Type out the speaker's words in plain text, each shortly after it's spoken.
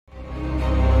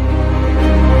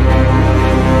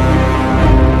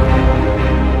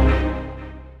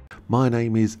My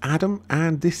name is Adam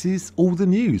and this is all the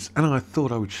news, and I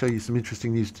thought I would show you some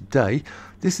interesting news today.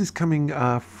 This is coming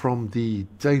from the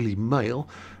Daily Mail,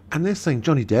 and they're saying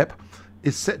Johnny Depp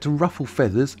is set to ruffle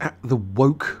feathers at the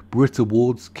woke Brit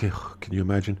Awards. Can you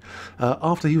imagine?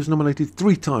 After he was nominated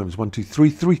three times,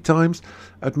 three times,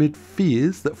 amid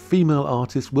fears that female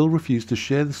artists will refuse to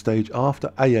share the stage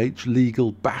after AH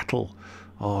legal battle.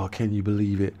 Oh, can you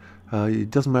believe it?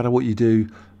 It doesn't matter what you do.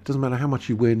 It doesn't matter how much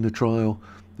you win the trial.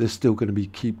 There's still going to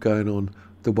keep going on,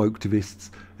 the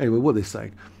woke-tivists. Anyway, what they're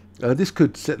saying. This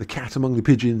could set the cat among the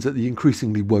pigeons at the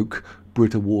increasingly woke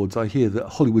Brit Awards. I hear that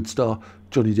Hollywood star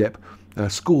Johnny Depp,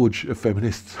 scourge of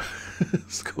feminists,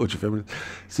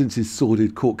 since his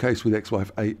sordid court case with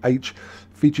ex-wife AH,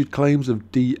 featured claims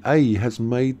of DA has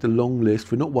made the long list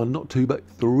for not one, not two, but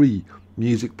three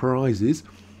music prizes,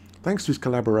 thanks to his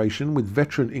collaboration with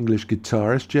veteran English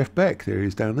guitarist Jeff Beck. There he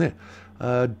is down there.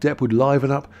 Depp would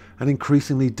liven up an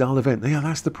increasingly dull event. Yeah,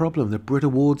 that's the problem. The Brit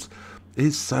Awards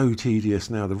is so tedious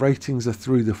now. The ratings are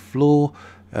through the floor.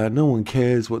 No one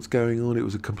cares what's going on. It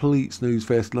was a complete snooze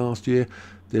fest last year.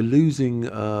 They're losing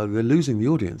the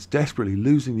audience, desperately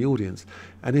losing the audience.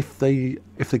 And if they're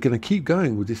going to keep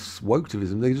going with this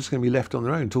wokeactivism, they're just going to be left on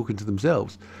their own talking to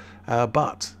themselves.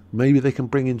 But maybe they can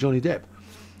bring in Johnny Depp.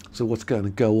 So what's going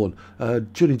to go on?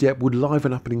 Johnny Depp would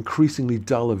liven up an increasingly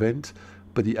dull event,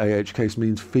 but the AH case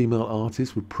means female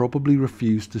artists would probably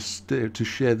refuse to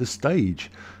share the stage.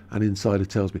 An insider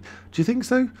tells me. Do you think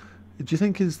so? Do you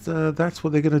think that's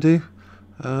what they're going to do?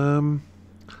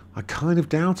 I kind of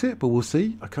doubt it, but we'll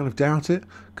see. I kind of doubt it,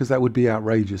 because that would be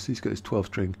outrageous. He's got his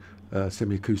 12-string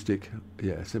semi-acoustic,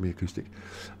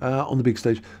 on the big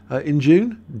stage. In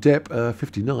June, Depp,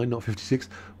 59, not 56,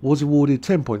 was awarded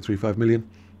 $10.35 million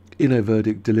in a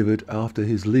verdict delivered after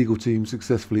his legal team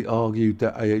successfully argued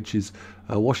that AH's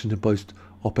Washington Post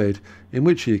op-ed, in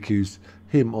which he accused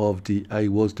him of DA,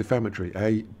 was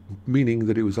defamatory, meaning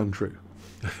that it was untrue.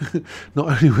 Not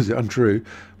only was it untrue,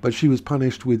 but she was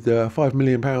punished with $5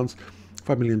 million,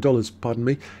 pardon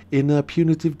me, in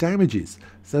punitive damages.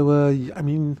 So, I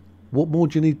mean, what more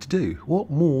do you need to do? What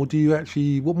more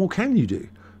can you do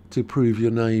to prove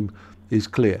your name is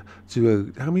clear?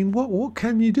 I mean, what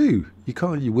can you do?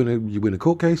 You win a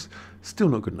court case, still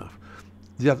not good enough.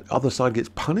 The other side gets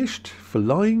punished for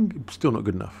lying, still not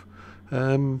good enough.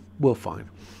 Well, fine.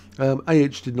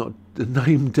 AH did not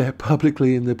name Depp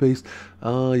publicly in the piece.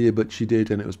 Yeah, but she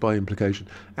did, and it was by implication.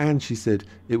 And she said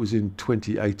it was in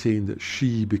 2018 that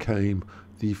she became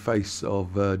the face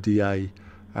of DA,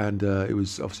 and it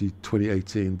was obviously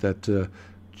 2018 that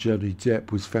Johnny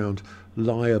Depp was found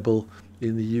liable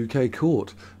in the UK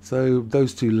court. So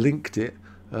those two linked it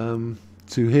to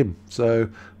him. So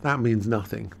that means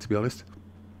nothing, to be honest.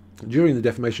 During the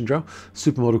defamation trial,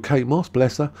 supermodel Kate Moss,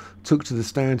 bless her, took to the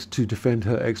stand to defend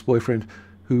her ex-boyfriend,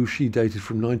 who she dated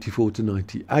from 94 to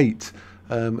 98.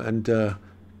 And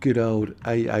good old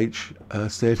AH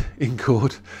said in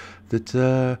court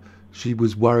that she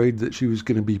was worried that she was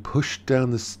going to be pushed down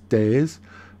the stairs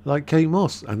like Kate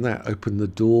Moss, and that opened the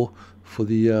door for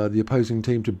the opposing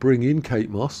team to bring in Kate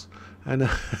Moss and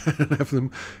have them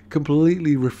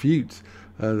completely refute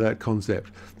that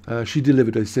concept. She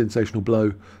delivered a sensational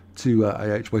blow to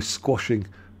AH by squashing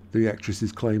the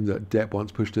actress's claim that Depp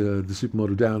once pushed the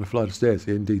supermodel down a flight of stairs.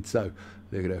 Indeed so.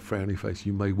 Look at her frowny face.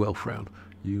 You may well frown.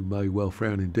 You may well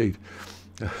frown indeed.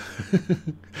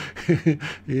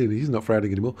 He's not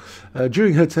frowning anymore.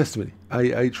 During her testimony,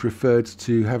 AH referred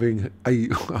to having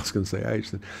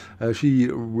she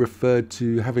referred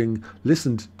to having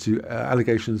listened to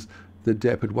allegations that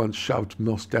Depp had once shoved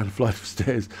Moss down a flight of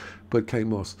stairs, but Kate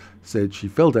Moss said she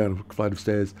fell down a flight of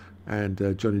stairs and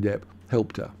Johnny Depp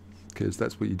helped her, because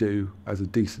that's what you do as a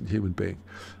decent human being.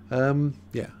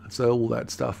 Yeah, so all that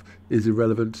stuff is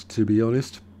irrelevant, to be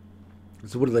honest.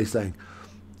 So what are they saying?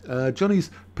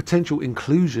 Johnny's potential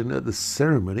inclusion at the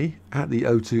ceremony at the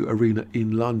O2 Arena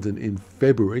in London in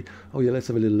February. Oh yeah, let's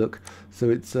have a little look. So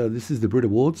it's this is the Brit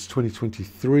Awards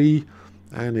 2023,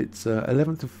 and it's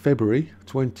 11th of February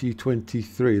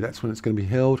 2023. That's when it's going to be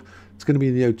held. It's going to be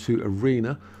in the O2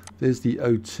 Arena. There's the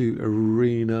O2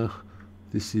 Arena.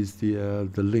 This is the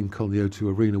link on the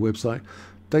O2 Arena website.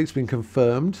 Date's been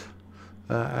confirmed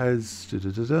as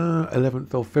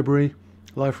 11th of February.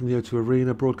 Live from the O2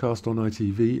 Arena, broadcast on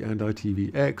ITV and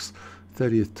ITVX,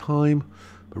 30th time.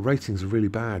 But ratings are really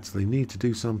bad, so they need to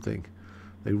do something.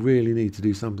 They really need to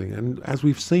do something. And as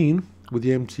we've seen with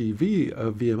the MTV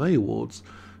VMA Awards,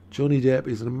 Johnny Depp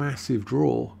is a massive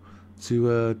draw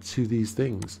to these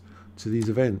things, to these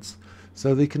events.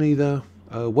 So they can either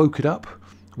woke it up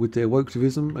with their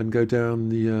wokeactivism and go down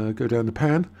the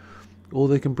pan, or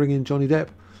they can bring in Johnny Depp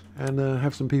and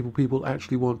have some people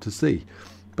actually want to see.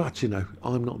 But, you know,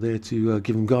 I'm not there to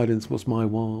give them guidance. What's my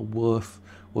worth?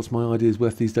 What's my ideas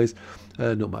worth these days?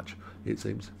 Not much, it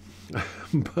seems.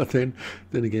 But then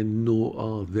again, nor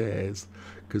are theirs,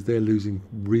 because they're losing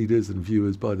readers and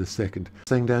viewers by the second.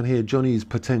 Saying down here, Johnny's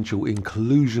potential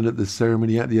inclusion at the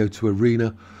ceremony at the O2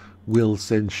 Arena will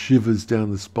send shivers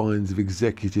down the spines of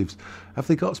executives. Have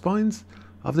they got spines?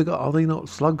 Are they not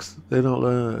slugs? They're not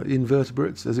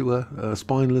invertebrates, as it were,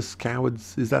 spineless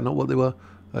cowards. Is that not what they were?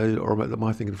 Or am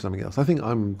I thinking of something else? I think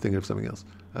I'm thinking of something else,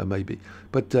 maybe.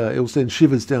 But it will send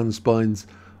shivers down the spines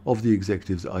of the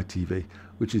executives at ITV,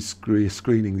 which is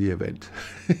screening the event.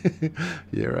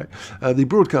 Yeah, right. The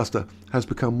broadcaster has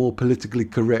become more politically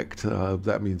correct,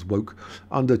 that means woke,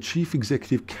 under Chief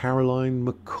Executive Caroline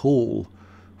McCall,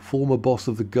 former boss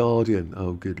of The Guardian.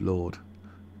 Oh, good Lord.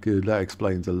 Good, that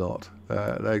explains a lot.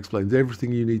 That explains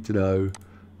everything you need to know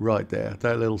right there.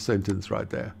 That little sentence right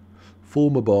there.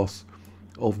 Former boss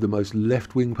of the most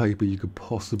left-wing paper you could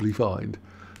possibly find.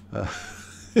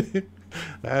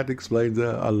 That explains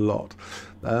a lot.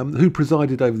 Who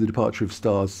presided over the departure of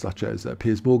stars such as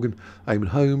Piers Morgan, Eamon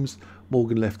Holmes.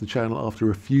 Morgan left the channel after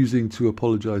refusing to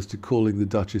apologise to calling the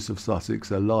Duchess of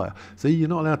Sussex a liar. See, you're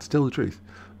not allowed to tell the truth.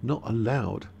 Not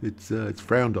allowed. It's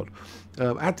frowned on.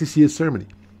 At this year's ceremony,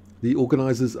 the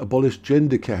organisers abolished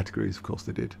gender categories. Of course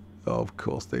they did. Of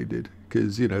course they did.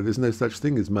 Because, you know, there's no such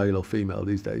thing as male or female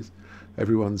these days.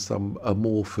 Everyone's some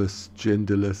amorphous,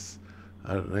 genderless,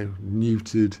 I don't know,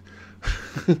 neutered.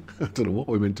 I don't know what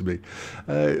we're meant to be.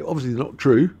 Obviously not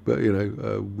true, but, you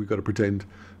know, we've got to pretend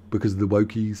because of the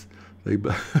wokies.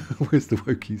 Where's the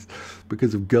wokies?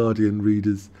 Because of Guardian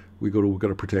readers, we've got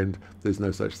to pretend there's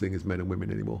no such thing as men and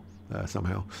women anymore,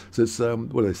 somehow. So it's,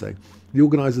 what do they say? The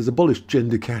organisers abolished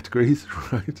gender categories,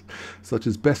 right? Such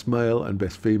as best male and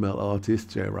best female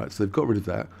artist. Yeah, right. So they've got rid of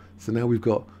that. So now we've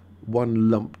got one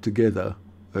lumped together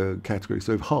category.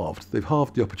 So they've halved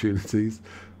the opportunities,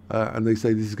 and they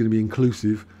say this is going to be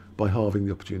inclusive by halving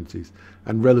the opportunities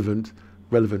and relevant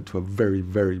to a very,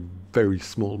 very, very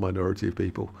small minority of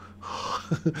people.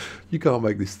 You can't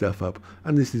make this stuff up,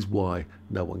 and this is why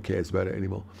no one cares about it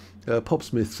anymore. Pop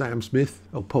singer Sam Smith,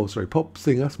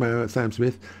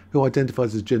 who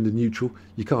identifies as gender neutral,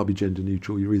 you can't be gender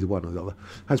neutral, you're either one or the other,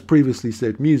 has previously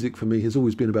said, music for me has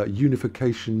always been about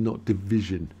unification, not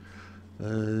division. I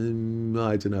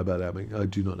don't know about that, mate. I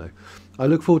do not know. I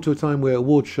look forward to a time where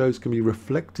award shows can be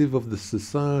reflective of the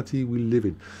society we live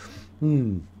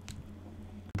in.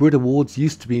 Brit Awards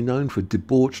used to be known for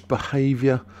debauched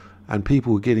behaviour, and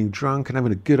people were getting drunk and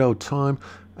having a good old time.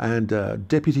 And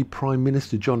Deputy Prime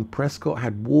Minister John Prescott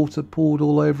had water poured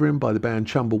all over him by the band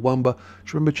Chumbawamba. Do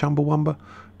you remember Chumbawamba?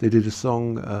 They did a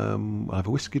song, I'll have a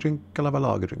whiskey drink, I'll have a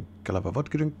lager drink, I'll have a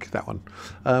vodka drink, that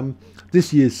one.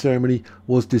 This year's ceremony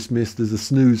was dismissed as a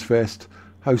snooze fest,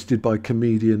 hosted by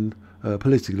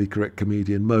politically correct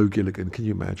comedian Mo Gilligan. Can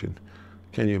you imagine?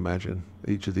 Can you imagine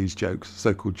each of these jokes,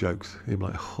 so-called jokes? I'm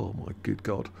like, oh my good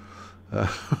God.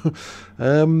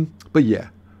 But yeah,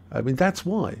 I mean, that's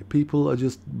why people are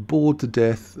just bored to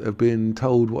death of being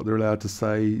told what they're allowed to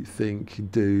say,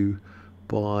 think, do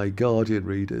by Guardian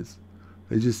readers.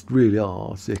 They just really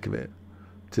are sick of it,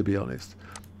 to be honest.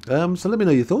 So let me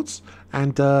know your thoughts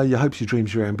and your hopes, your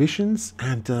dreams, your ambitions.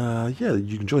 And yeah,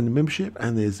 you can join the membership,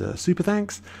 and there's super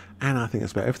thanks. And I think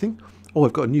that's about everything. Oh,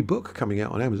 I've got a new book coming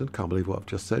out on Amazon. Can't believe what I've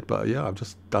just said, but yeah, I've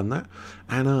just done that.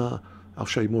 And I'll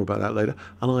show you more about that later.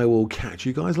 And I will catch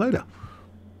you guys later.